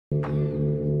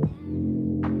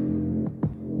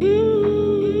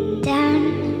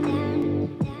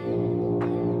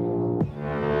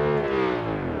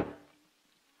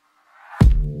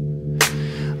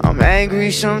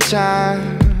angry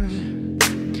sometimes.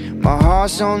 My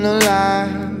heart's on the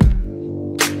line.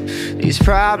 These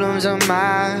problems are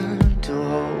mine to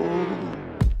hold.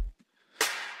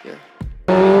 Yeah.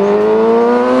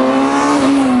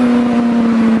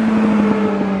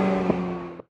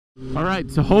 Alright,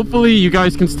 so hopefully you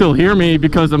guys can still hear me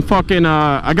because I'm fucking,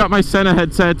 I got my Sena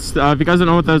headsets. If you guys don't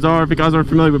know what those are, if you guys aren't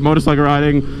familiar with motorcycle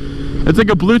riding, it's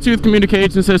like a Bluetooth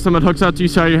communication system that hooks out to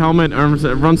each side of your helmet and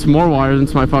runs some more wires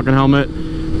into my fucking helmet.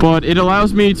 But it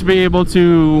allows me to be able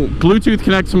to Bluetooth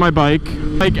connect to my bike,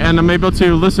 and I'm able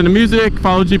to listen to music,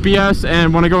 follow GPS,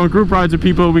 and when I go on group rides with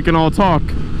people, we can all talk.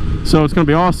 So it's gonna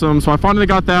be awesome. So I finally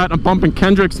got that. I'm bumping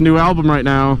Kendrick's new album right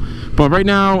now. But right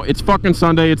now, it's fucking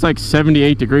Sunday. It's like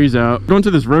 78 degrees out. Going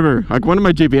to this river. I went to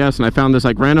my GPS and I found this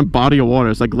like random body of water.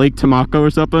 It's like Lake Tamako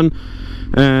or something.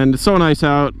 And it's so nice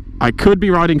out. I could be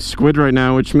riding Squid right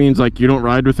now, which means like you don't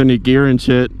ride with any gear and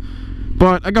shit.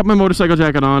 But I got my motorcycle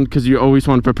jacket on because you always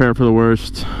want to prepare for the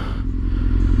worst.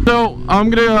 So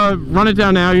I'm gonna run it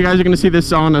down now. You guys are gonna see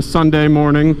this on a Sunday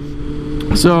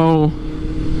morning. So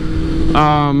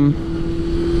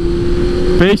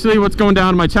basically what's going down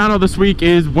on my channel this week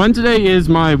is Wednesday is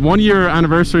my 1-year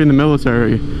anniversary in the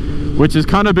military, which is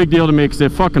kind of a big deal to me because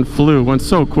it fucking went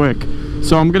so quick.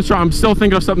 So I'm still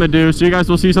thinking of something to do. So you guys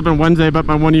will see something Wednesday about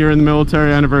my 1 year in the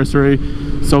military anniversary.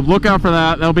 So look out for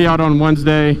that. That'll be out on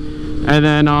Wednesday. And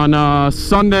then on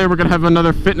Sunday, we're going to have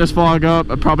another fitness vlog up.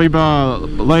 Probably about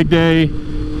leg day,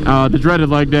 the dreaded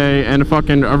leg day, and a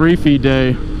fucking refeed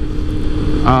day,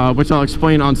 which I'll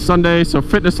explain on Sunday. So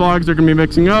fitness vlogs are going to be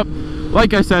mixing up.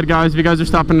 Like I said, guys, if you guys are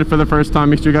stopping in for the first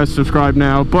time, make sure you guys subscribe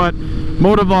now. But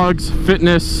motovlogs,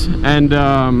 fitness, and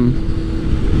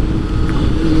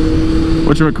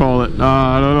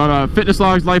whatchamacallit, fitness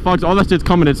vlogs, life vlogs, all that shit's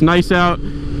coming. It's nice out.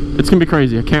 It's gonna be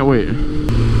crazy. I can't wait.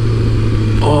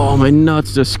 Oh, my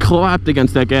nuts just clapped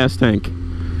against that gas tank.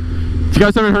 If you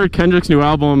guys haven't heard Kendrick's new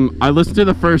album, I listened to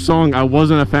the first song. I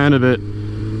wasn't a fan of it,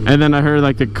 and then I heard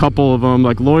like a couple of them,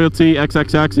 like Loyalty,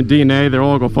 XXX, and DNA. They're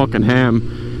all go fucking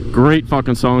ham. Great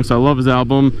fucking songs. So I love his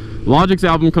album. Logic's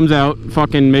album comes out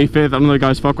fucking May 5th. I don't know if you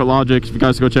guys fuck with Logic. If you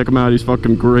guys go check him out, he's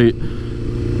fucking great.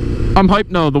 I'm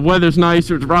hyped. No, the weather's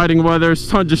nice. It's riding weather. There's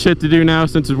tons of shit to do now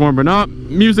since it's warming up.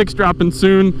 Music's dropping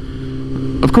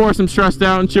soon. Of course, I'm stressed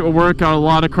out and shit with work. Got a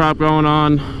lot of crap going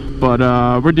on, but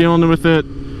we're dealing with it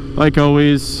like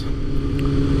always.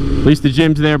 At least the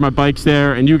gym's there, my bike's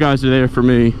there, and you guys are there for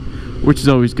me, which is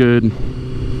always good.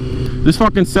 This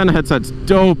fucking Sena headset's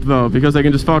dope though, because I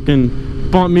can just fucking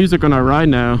bump music when I ride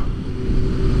now,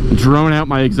 drone out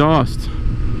my exhaust.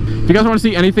 If you guys want to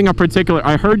see anything in particular,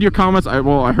 I heard your comments. I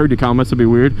heard your comments. It'd be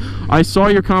weird. I saw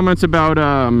your comments about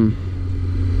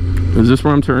is this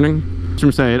where I'm turning?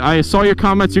 I saw your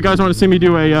comments. You guys want to see me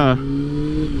do a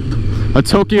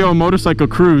Tokyo motorcycle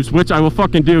cruise, which I will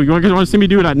fucking do. You guys want to see me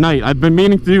do it at night? I've been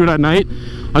meaning to do it at night.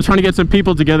 I'm trying to get some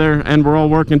people together, and we're all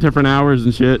working different hours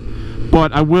and shit.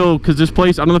 But I will, because this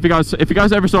place, I don't know if you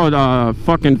guys ever saw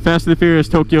fucking Fast and the Furious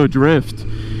Tokyo Drift.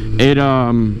 It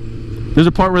there's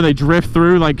a part where they drift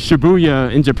through like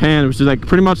Shibuya in Japan, which is like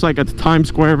pretty much like a Times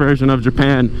Square version of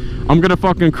Japan. I'm gonna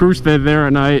fucking cruise there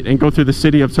at night and go through the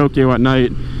city of Tokyo at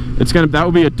night. That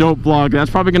would be a dope vlog.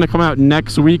 That's probably gonna come out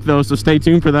next week though, so stay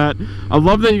tuned for that. I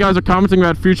love that you guys are commenting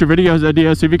about future videos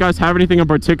ideas. So if you guys have anything in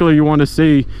particular you want to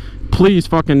see, please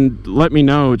fucking let me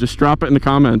know. Just drop it in the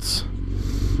comments.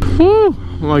 Woo!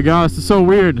 Oh my gosh, it's so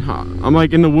weird. I'm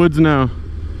like in the woods now.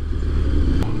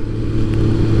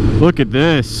 Look at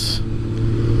this.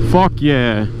 Fuck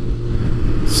yeah.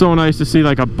 So nice to see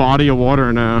like a body of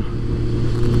water now.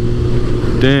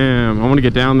 Damn, I want to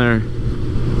get down there.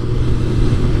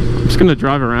 I'm just gonna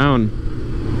drive around.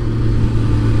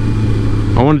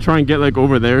 I want to try and get like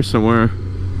over there somewhere.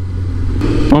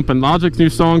 Bumping Logic's new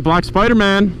song, Black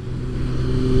Spider-Man.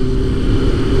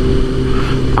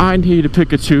 I need to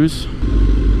pick a choose.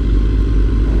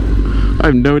 I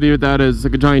have no idea what that is. It's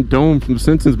like a giant dome from the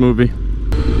Simpsons movie.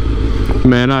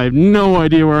 Man, I have no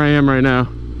idea where I am right now.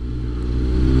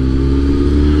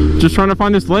 Just trying to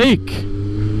find this lake.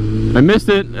 I missed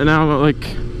it, and now I'm like,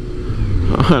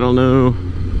 I don't know.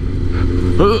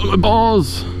 My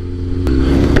balls.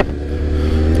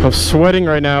 I'm sweating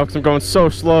right now because I'm going so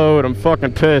slow, and I'm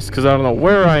fucking pissed because I don't know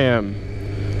where I am.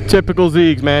 Typical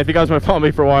Zeegs, man. If you guys want to follow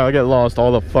me for a while, I get lost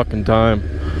all the fucking time.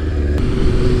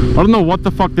 I don't know what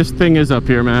the fuck this thing is up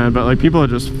here, man, but like people are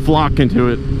just flocking to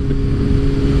it.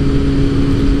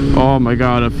 Oh my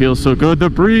god, it feels so good. The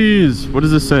breeze. What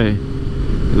does it say?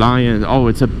 Lion. Oh,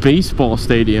 it's a baseball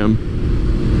stadium.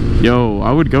 Yo,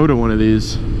 I would go to one of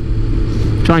these.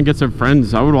 Try and get some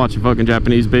friends. I would watch a fucking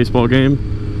Japanese baseball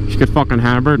game. Just get fucking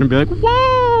hammered and be like,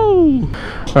 whoa!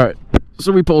 Alright.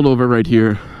 So we pulled over right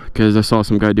here because I saw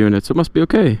some guy doing it, so it must be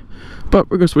okay. But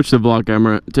we're gonna switch to the vlog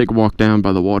camera, take a walk down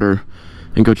by the water,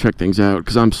 and go check things out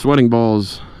because I'm sweating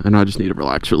balls and I just need to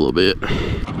relax for a little bit.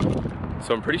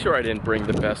 So I'm pretty sure I didn't bring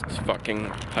the best fucking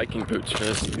hiking boots for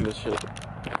this shit.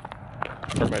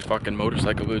 Or my fucking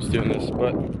motorcycle boots doing this,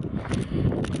 but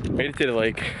made it to the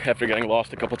lake after getting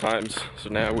lost a couple times. So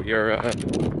now we are,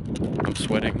 I'm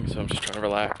sweating, so I'm just trying to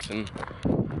relax, and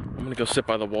I'm gonna go sit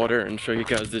by the water and show you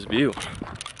guys this view.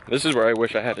 This is where I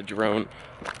wish I had a drone,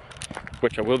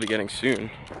 which I will be getting soon.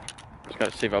 Just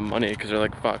gotta save up money because they're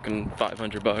like fucking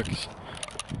 500 bucks.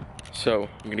 So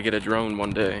I'm gonna get a drone one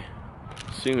day,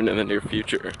 soon in the near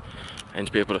future, and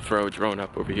to be able to throw a drone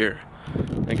up over here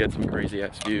and get some crazy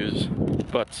ass views.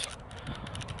 But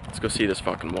let's go see this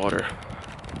fucking water,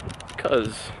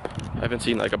 because I haven't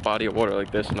seen like a body of water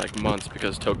like this in like months,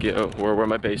 because Tokyo, or where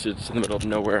my base is, in the middle of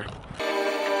nowhere.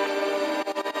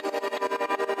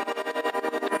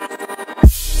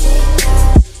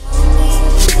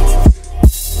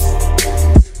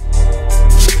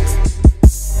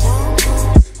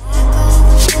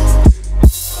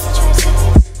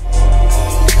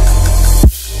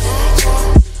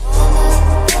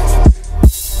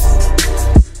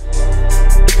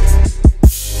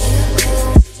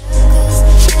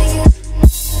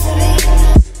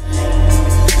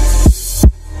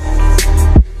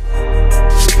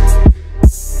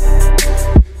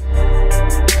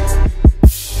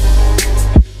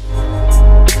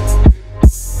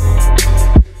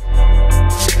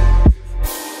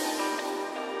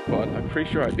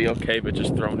 Pretty sure I'd be okay with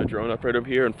just throwing a drone up right over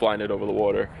here and flying it over the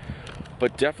water.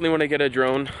 But definitely when I get a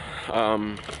drone,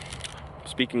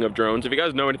 speaking of drones, if you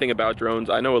guys know anything about drones,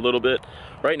 I know a little bit.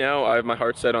 Right now I have my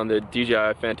heart set on the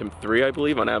DJI Phantom 3, I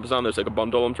believe, on Amazon. There's like a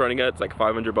bundle I'm trying to get. It's like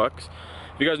 500 bucks.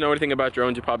 If you guys know anything about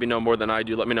drones, you probably know more than I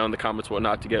do. Let me know in the comments what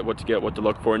not to get, what to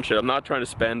look for and shit. I'm not trying to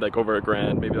spend like over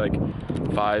 $1,000, maybe like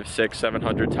 500, 600,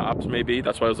 700 tops maybe.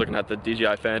 That's why I was looking at the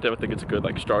DJI Phantom. I think it's a good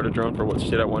like starter drone for what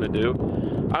shit I want to do.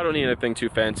 I don't need anything too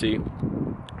fancy.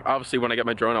 Obviously when I get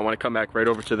my drone, I want to come back right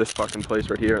over to this fucking place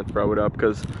right here and throw it up,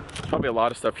 because there's probably a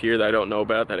lot of stuff here that I don't know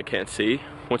about that I can't see.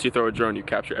 Once you throw a drone, you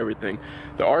capture everything.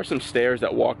 There are some stairs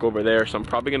that walk over there, so I'm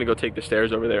probably gonna go take the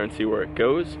stairs over there and see where it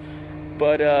goes.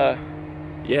 But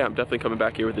yeah, I'm definitely coming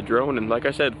back here with the drone, and like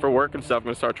I said, for work and stuff, I'm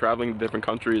gonna start traveling to different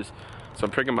countries. So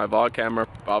I'm taking my vlog camera.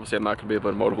 Obviously I'm not gonna be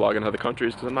able to motovlog in other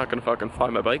countries because I'm not gonna fucking fly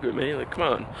my bike with me, like come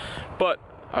on. But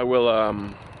I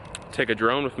will take a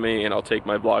drone with me, and I'll take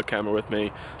my vlog camera with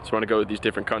me. So I want to go to these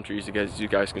different countries. You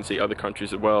guys can see other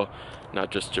countries as well,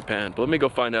 not just Japan. But let me go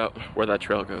find out where that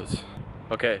trail goes.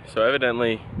 Okay, so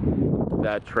evidently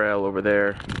that trail over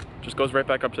there just goes right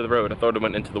back up to the road. I thought it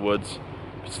went into the woods.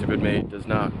 Stupid me, it does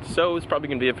not. So it's probably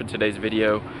gonna be it for today's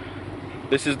video.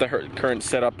 This is the current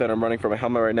setup that I'm running for my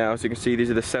helmet right now. As you can see,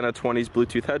 these are the Sena 20s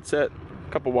Bluetooth headset.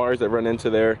 A couple wires that run into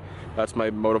there. That's my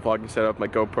motovlogging setup, my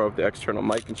GoPro, the external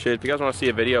mic and shit. If you guys want to see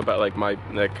a video about like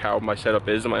how my setup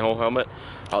is and my whole helmet,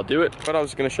 I'll do it. But I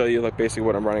was just gonna show you like basically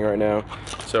what I'm running right now.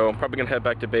 So I'm probably gonna head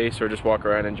back to base or just walk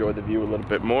around and enjoy the view a little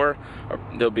bit more.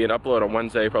 There'll be an upload on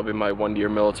Wednesday, probably my 1-year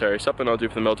military. Something I'll do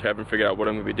for the military. I haven't figured out what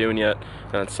I'm gonna be doing yet.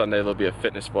 And on Sunday there'll be a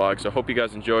fitness vlog. So I hope you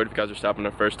guys enjoyed. If you guys are stopping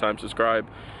the first time, subscribe.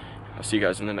 I'll see you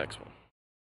guys in the next one.